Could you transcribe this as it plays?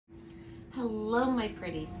Hello, my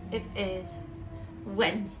pretties. It is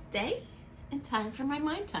Wednesday and time for my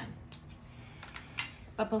mime time.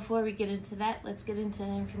 But before we get into that, let's get into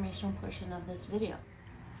the informational portion of this video.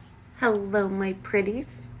 Hello, my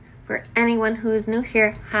pretties. For anyone who is new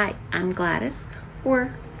here, hi, I'm Gladys,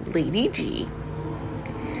 or Lady G.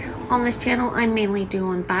 On this channel, I mainly do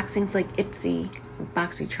unboxings like Ipsy,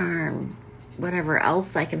 BoxyCharm, whatever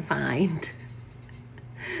else I can find.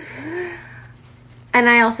 And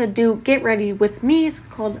I also do get ready with me's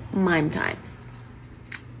called mime times.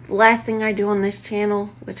 The last thing I do on this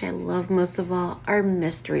channel, which I love most of all, are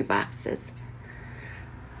mystery boxes.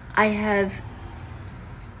 I have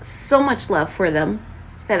so much love for them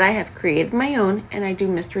that I have created my own, and I do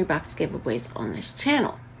mystery box giveaways on this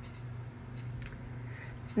channel.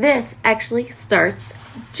 This actually starts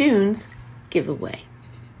June's giveaway.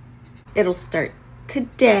 It'll start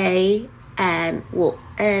today and will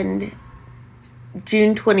end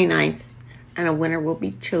June 29th, and a winner will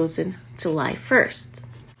be chosen July 1st.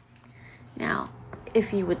 Now,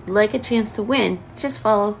 if you would like a chance to win, just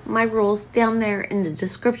follow my rules down there in the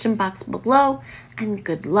description box below, and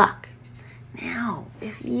good luck. Now,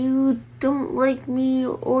 if you don't like me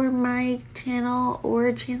or my channel or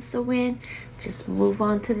a chance to win, just move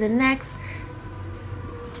on to the next.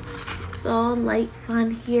 It's all light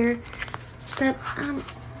fun here, except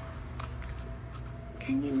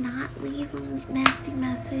can you not leave a nasty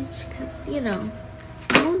message? Because, you know,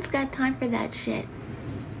 no one's got time for that shit.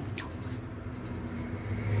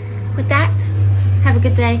 With that, have a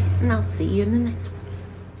good day, and I'll see you in the next one.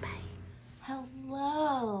 Bye.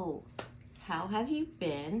 Hello. How have you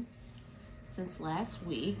been since last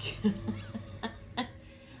week?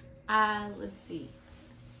 Let's see.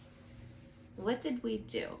 What did we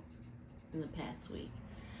do in the past week?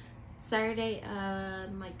 Saturday,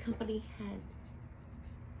 my company had,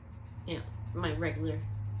 my regular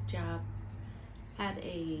job had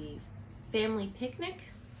a family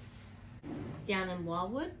picnic down in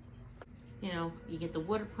Wildwood. You know, you get the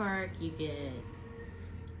water park, you get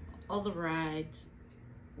all the rides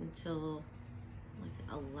until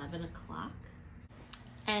like 11 o'clock.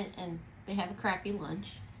 And they have a crappy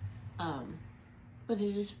lunch, but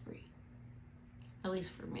it is free, at least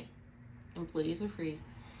for me. Employees are free,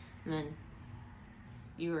 and then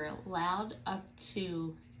you are allowed up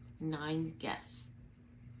to 9 guests.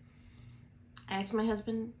 I asked my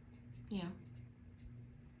husband, do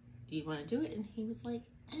you want to do it? And he was like,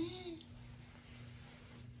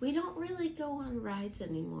 we don't really go on rides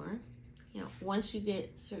anymore. Once you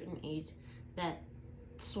get a certain age, that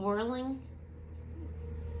swirling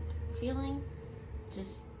feeling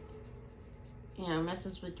just,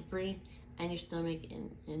 messes with your brain and your stomach,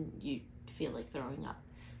 and you feel like throwing up.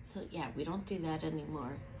 So yeah, we don't do that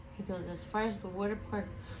anymore. He goes, as far as the water park,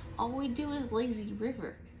 all we do is lazy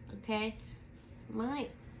river, okay? My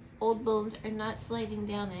old bones are not sliding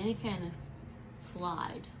down any kind of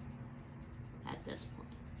slide at this point.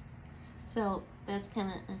 So that's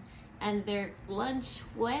kind of, and their lunch,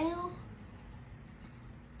 well,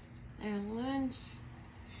 their lunch,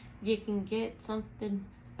 you can get something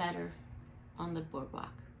better on the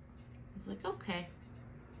boardwalk. I was like, okay.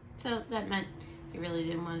 So that meant he really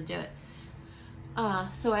didn't want to do it.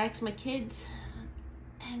 So I asked my kids,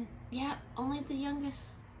 and yeah, only the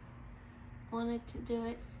youngest wanted to do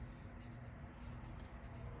it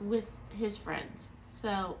with his friends.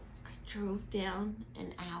 So I drove down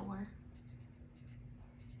an hour,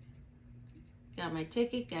 got my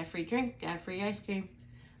ticket, got a free drink, got a free ice cream,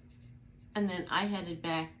 and then I headed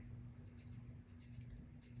back,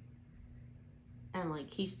 and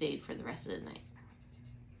he stayed for the rest of the night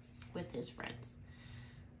with his friends.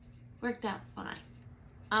 Worked out fine.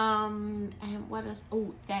 And what else?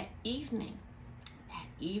 Oh, that evening,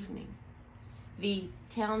 the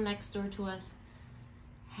town next door to us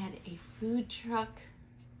had a food truck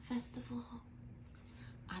festival.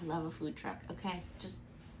 I love a food truck, okay? Just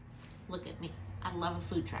look at me. I love a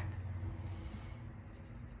food truck.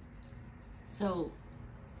 So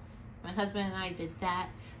my husband and I did that.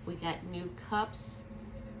 We got new cups.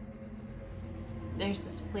 There's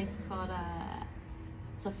this place called,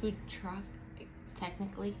 it's a food truck,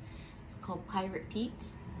 technically. It's called Pirate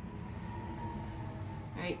Pete's.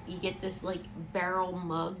 All right, you get this barrel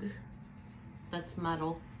mug that's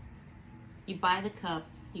metal. You buy the cup,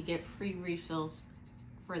 you get free refills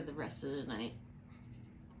for the rest of the night.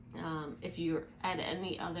 If you're at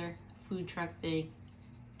any other food truck thing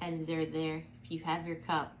and they're there, if you have your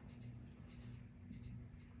cup,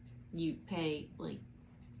 you pay $5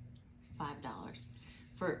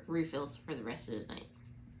 for refills for the rest of the night.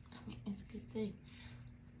 I mean, it's a good thing.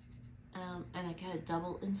 and I got a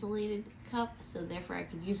double insulated cup, so therefore I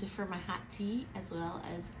could use it for my hot tea as well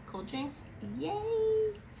as cold drinks.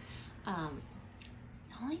 Yay!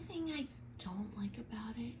 The only thing I don't like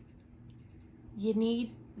about it,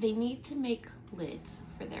 they need to make lids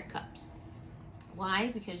for their cups.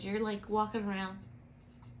 Why? Because you're like walking around,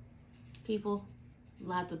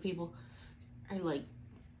 lots of people are like,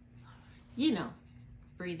 you know,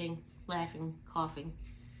 breathing, laughing, coughing,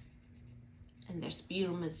 and their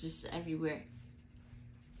sputum is just everywhere.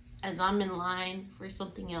 As I'm in line for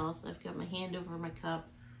something else, I've got my hand over my cup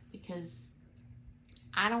because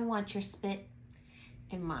I don't want your spit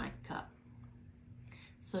in my cup.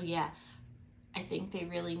 So yeah, I think they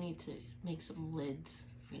really need to make some lids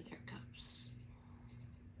for their cups.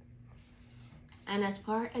 And as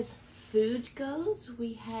far as food goes,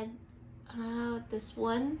 we had this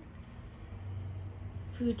one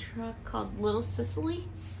food truck called Little Sicily.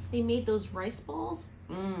 They made those rice balls.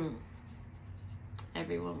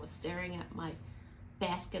 Everyone was staring at my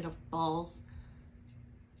basket of balls.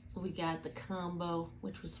 We got the combo,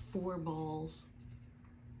 which was 4 balls.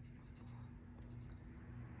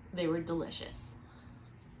 They were delicious.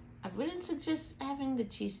 I wouldn't suggest having the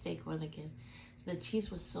cheesesteak one again. The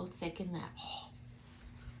cheese was so thick in that.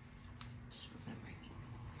 Just remembering.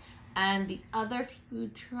 And the other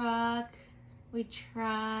food truck we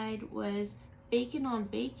tried was bacon on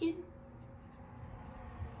bacon.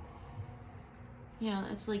 Yeah,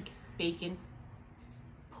 it's like bacon,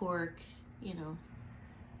 pork, you know,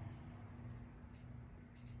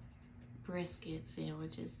 brisket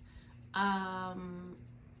sandwiches.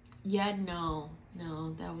 Yeah, no,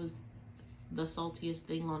 that was the saltiest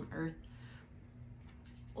thing on earth.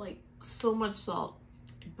 Like, so much salt,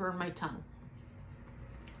 it burned my tongue.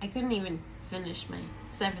 I couldn't even finish my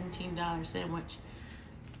 $17 sandwich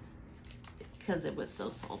because it was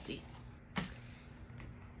so salty.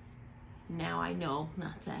 Now I know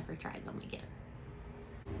not to ever try them again.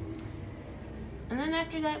 And then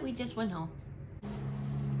after that, we just went home.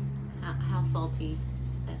 How salty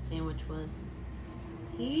that sandwich was.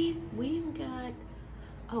 We even got,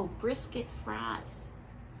 brisket fries.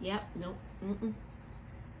 Yep, nope,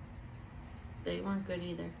 they weren't good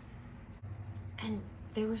either. And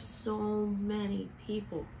there were so many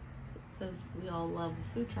people because we all love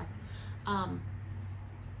a food truck.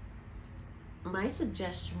 My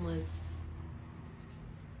suggestion was,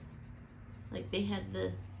 like, they had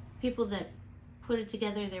the people that put it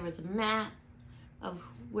together, there was a map of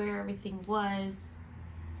where everything was.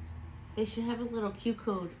 They should have a little Q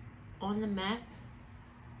code on the map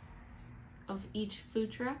of each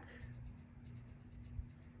food truck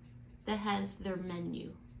that has their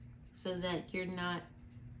menu, so that you're not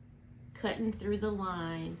cutting through the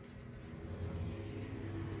line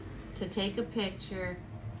to take a picture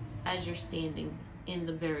as you're standing in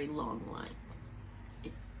the very long line.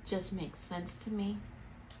 It just makes sense to me.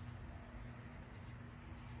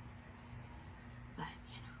 But,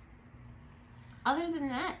 you know, other than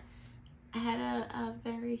that, I had a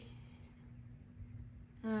very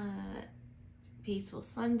peaceful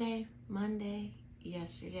Sunday, Monday,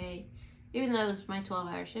 yesterday. Even though it was my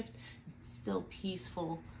 12-hour shift, still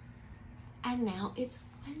peaceful. And now it's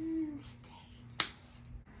Wednesday.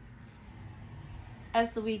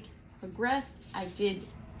 As the week progressed, I did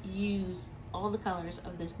use all the colors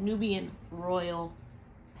of this Nubian Royal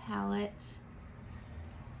palette.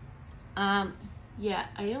 Yeah,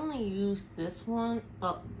 I only used this one,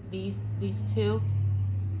 well, these two,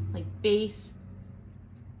 like base,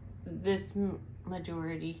 this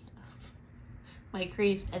majority of my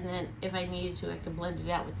crease, and then if I needed to, I could blend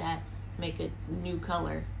it out with that, make a new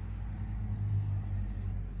color.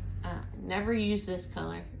 Never use this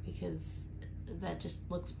color because that just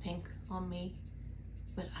looks pink on me,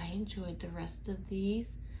 but I enjoyed the rest of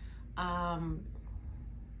these. I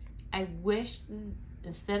wish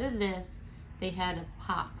instead of this, they had a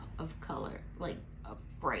pop of color, like a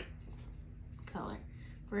bright color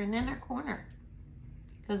for an inner corner,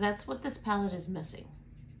 because that's what this palette is missing.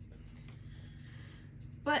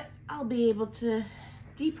 But I'll be able to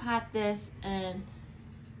depot this and,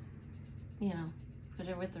 you know, put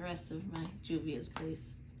it with the rest of my Juvia's Place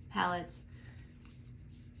palettes.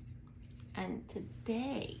 And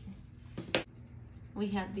today we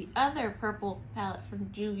have the other purple palette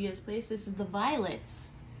from Juvia's Place. This is the Violets.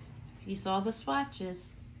 If you saw the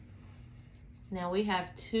swatches. Now we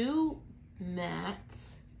have 2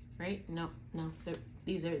 mattes, right? No,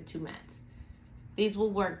 these are 2 mattes. These will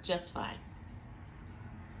work just fine.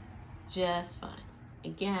 Just fine.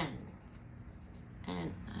 Again,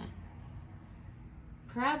 and I'm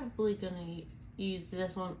probably gonna use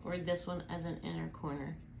this one or this one as an inner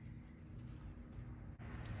corner.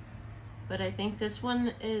 but I think this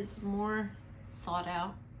one is more thought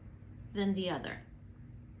out than the other.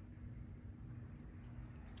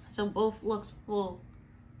 So both looks will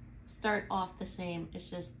start off the same. It's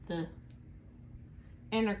just the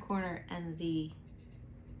inner corner and the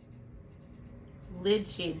lid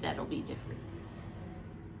shade that'll be different.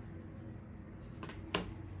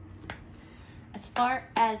 As far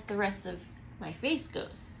as the rest of my face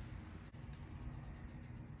goes,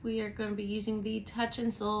 we are going to be using the Touch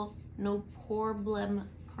and Soul No Poreblem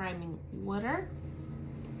Priming Water.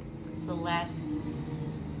 It's the last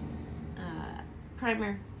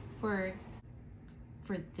primer for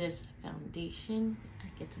this foundation. I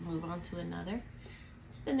get to move on to another.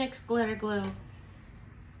 The NYX Glitter Glow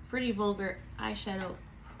Pretty Vulgar Eyeshadow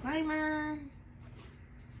Primer.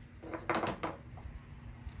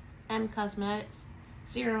 M Cosmetics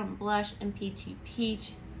Serum Blush and Peachy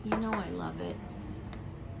Peach. You know I love it.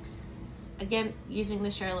 Again, using the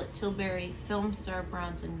Charlotte Tilbury Film Star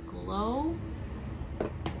Bronze and Glow.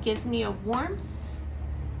 Gives me a warmth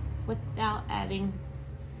without adding,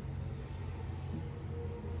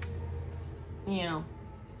 you know,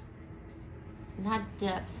 not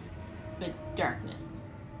depth, but darkness.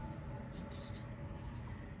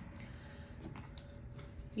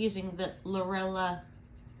 Using the Lurella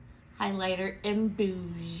highlighter in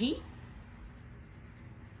Bougie.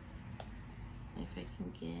 If I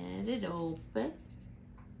can get it open.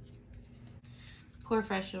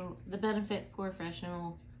 Porefessional, the Benefit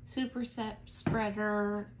Porefessional Super Set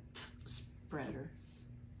Setter.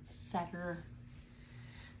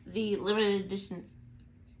 The limited edition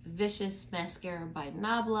Vicious Mascara by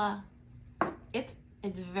Nabla.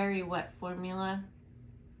 It's very wet formula.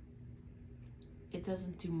 It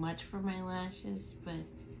doesn't do much for my lashes, but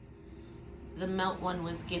the melt one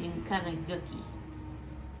was getting kind of gooky.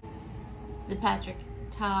 The Patrick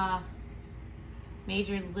Ta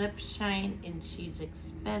Major Lip Shine, and she's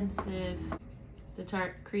expensive. The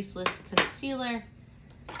Tarte Creaseless Concealer.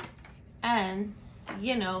 And,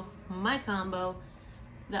 you know, my combo,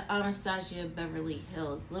 the Anastasia Beverly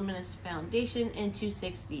Hills Luminous Foundation in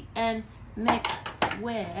 260N mixed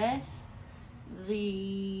with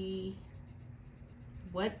the,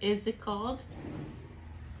 what is it called?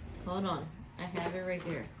 Hold on, I have it right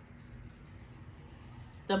here.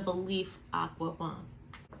 The Belief Aqua Bomb.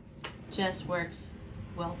 Just works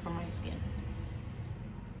well for my skin.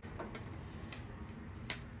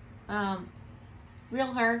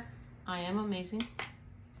 Real Her, I Am Amazing.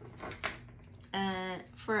 And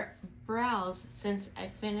for brows, since I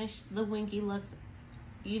finished the Winky Lux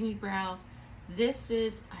Unibrow, this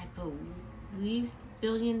is, I believe, $1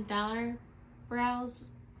 Billion brows.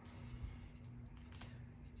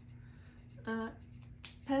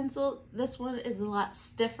 Pencil, this one is a lot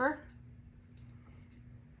stiffer,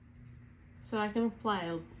 so I can apply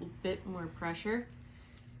a bit more pressure,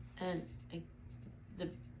 and the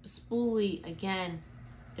spoolie again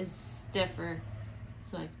is stiffer,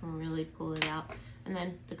 so I can really pull it out. And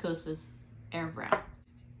then the Kosas Air Brow,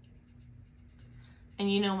 and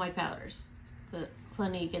you know my powders, the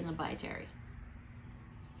Clinique and the By Terry.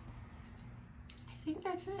 I think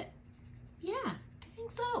that's it. Yeah, I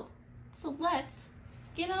think so. So let's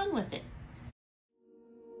get on with it.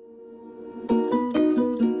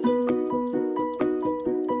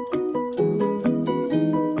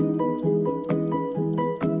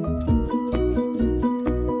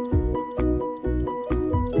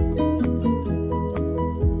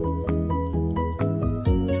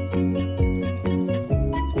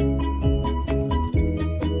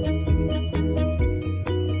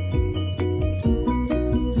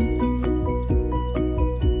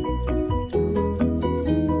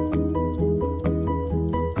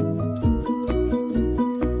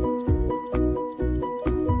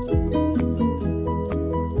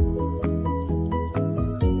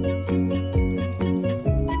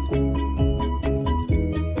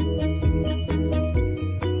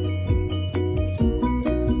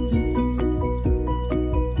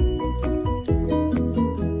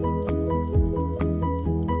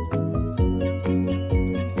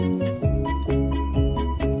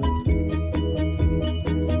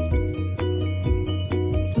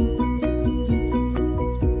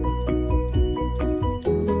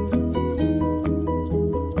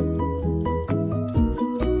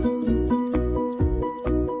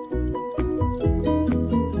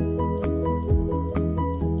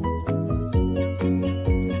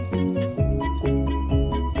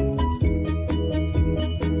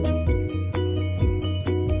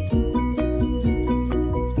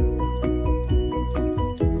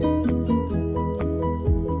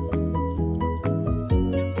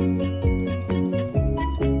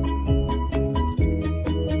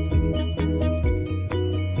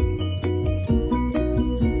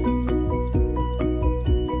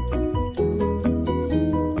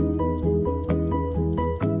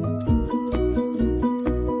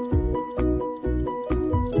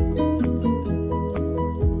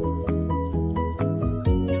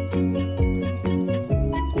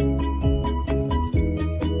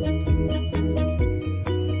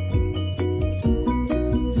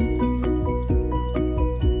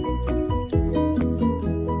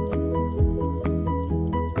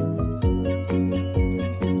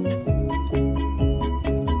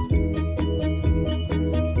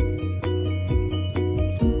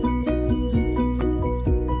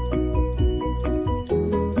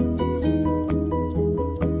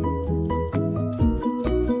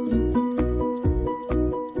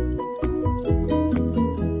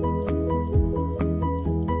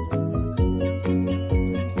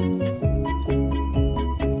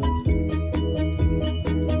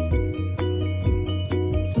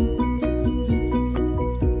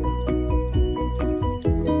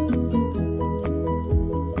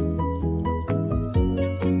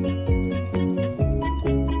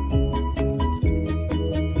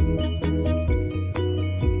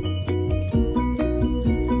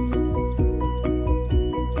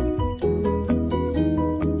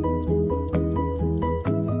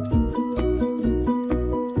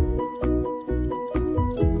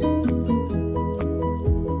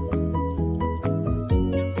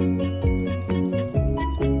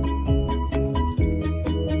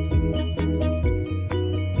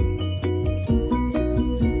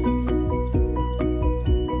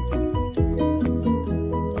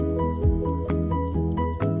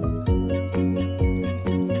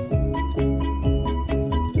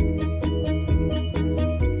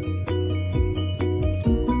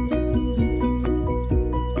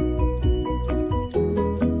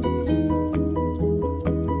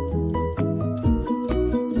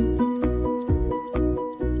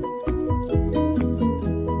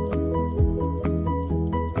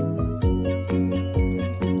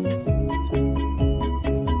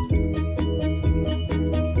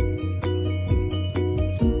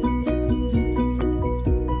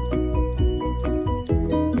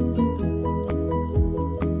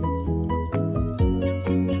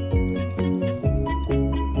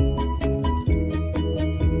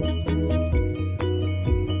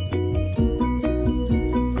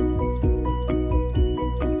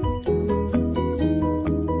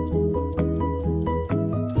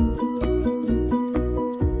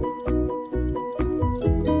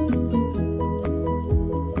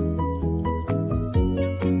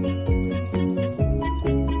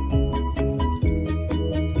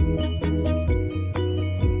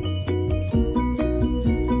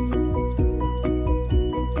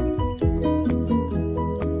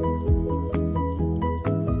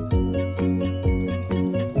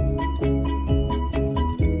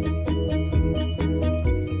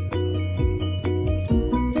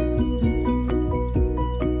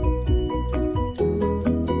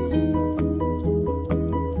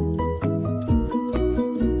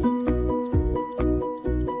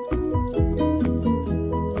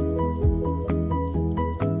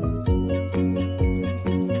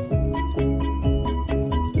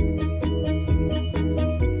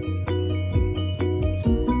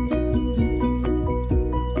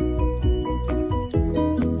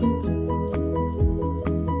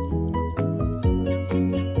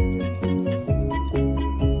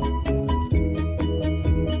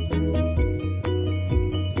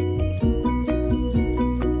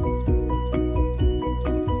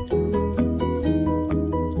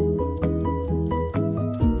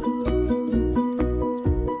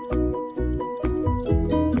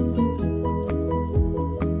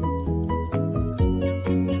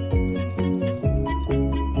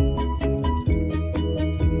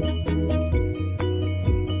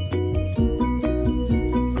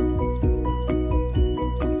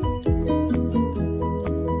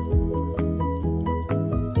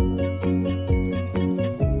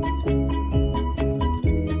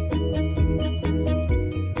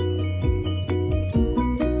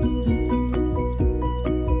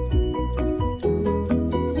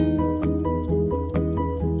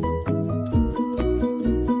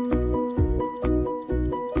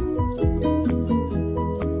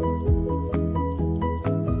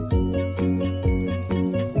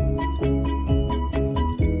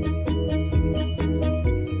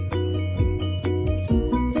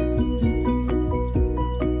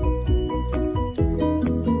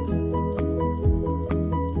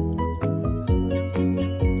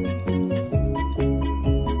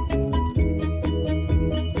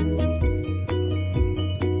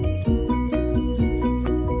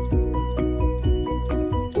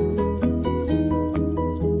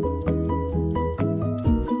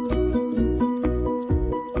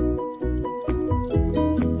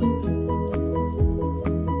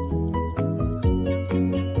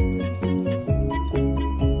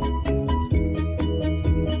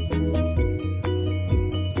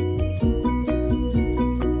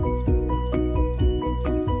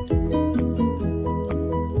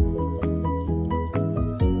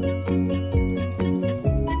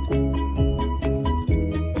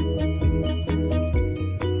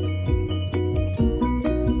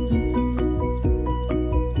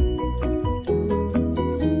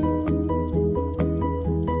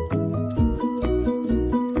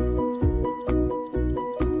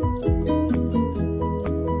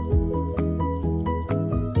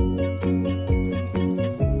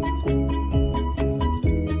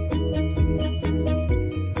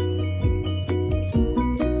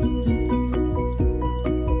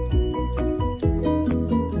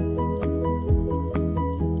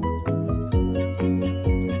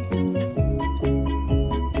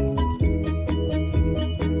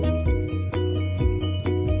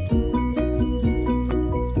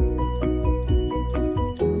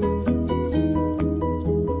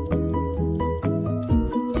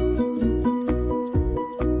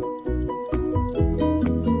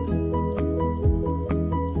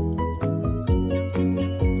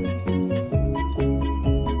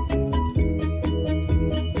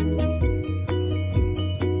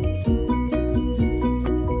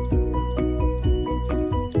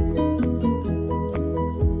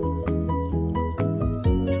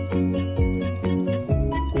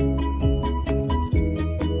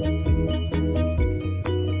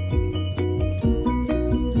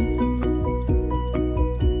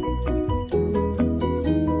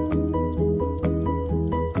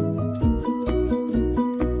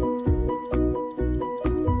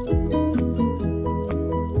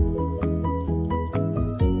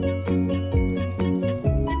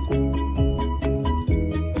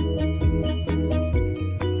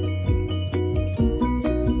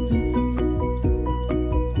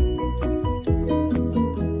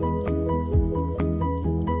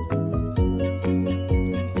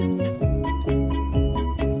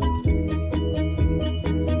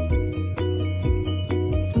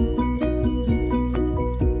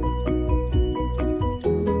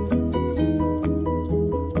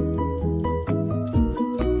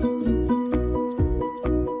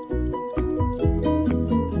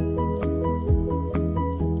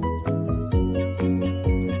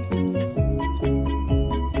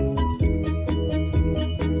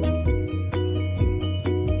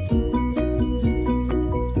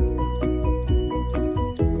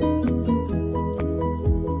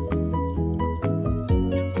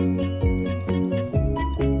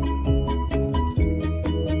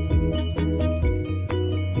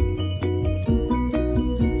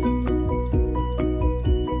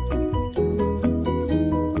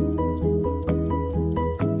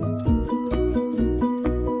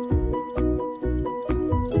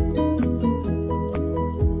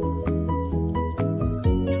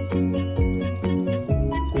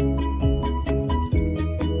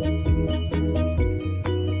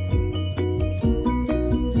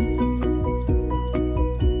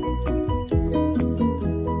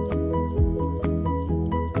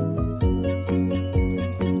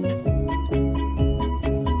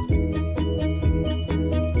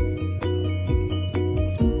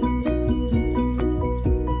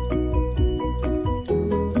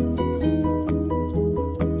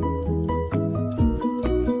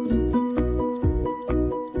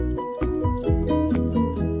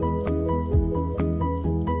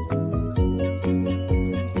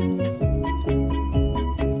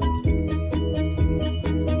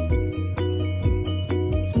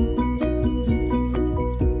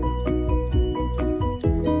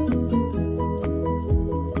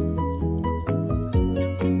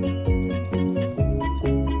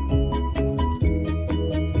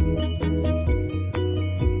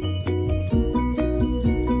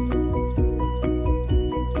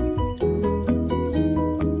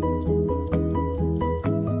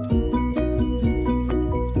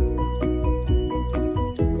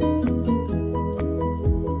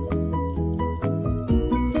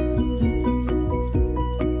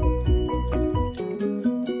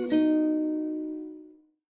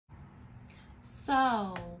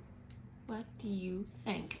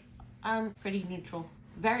 Pretty neutral,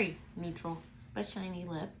 very neutral, but shiny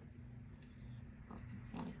lip.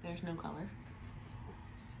 Like there's no color.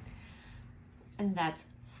 And that's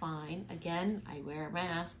fine. Again, I wear a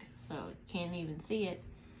mask, so you can't even see it.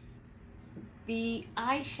 The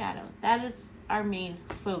eyeshadow, that is our main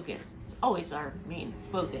focus. It's always our main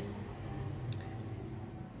focus.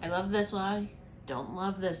 I love this eye, don't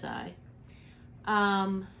love this eye.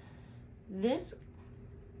 This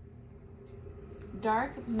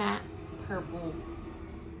dark matte purple,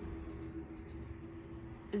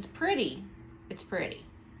 it's pretty. It's pretty.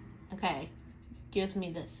 Okay, gives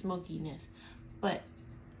me the smokiness, but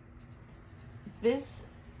this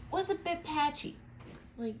was a bit patchy.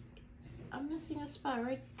 Like, I'm missing a spot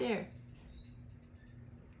right there.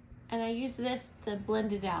 And I use this to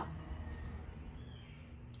blend it out.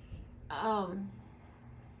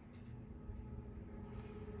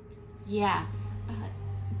 Yeah,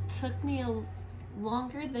 took me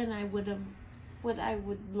longer than I would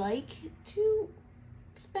like to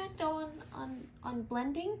spend on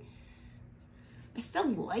blending. I still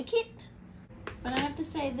like it, but I have to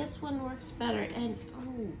say this one works better. And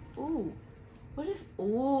oh, what if,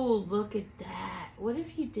 oh, look at that. What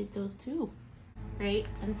if you did those too, right?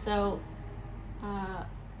 And so,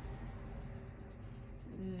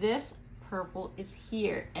 this purple is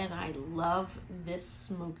here, and I love this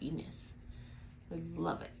smokiness. I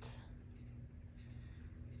love it.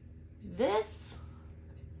 This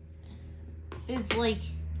is like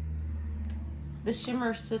the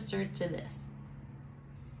shimmer sister to this.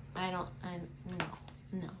 No,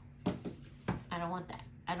 I don't want that.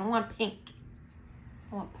 I don't want pink.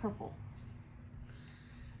 I want purple.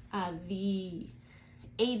 The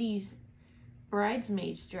 80s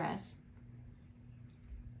bridesmaid's dress.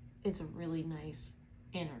 It's a really nice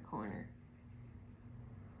inner corner.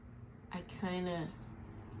 I kind of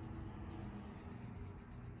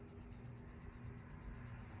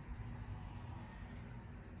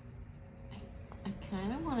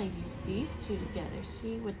want to use these two together.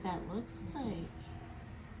 See what that looks like.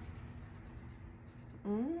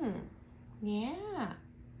 Yeah.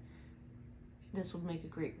 This would make a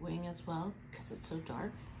great wing as well because it's so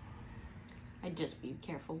dark. I'd just be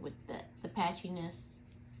careful with the patchiness.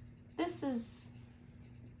 This is,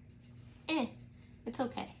 it's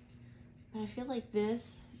okay. But I feel like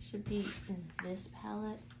this should be in this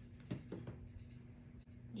palette.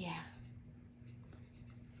 Yeah.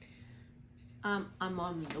 I'm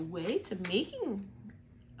on the way to making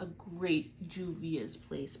a great Juvia's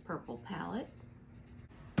Place purple palette.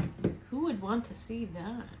 Who would want to see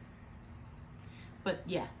that? But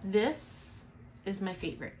yeah, this is my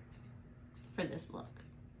favorite for this look.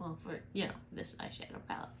 Well, for, you know, this eyeshadow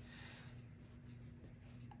palette.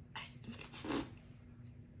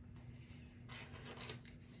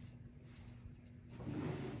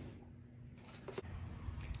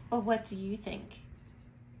 Well, what do you think?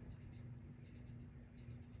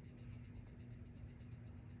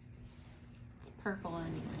 It's purple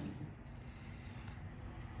anyway.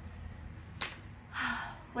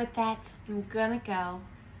 With that, I'm gonna go.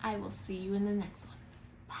 I will see you in the next one.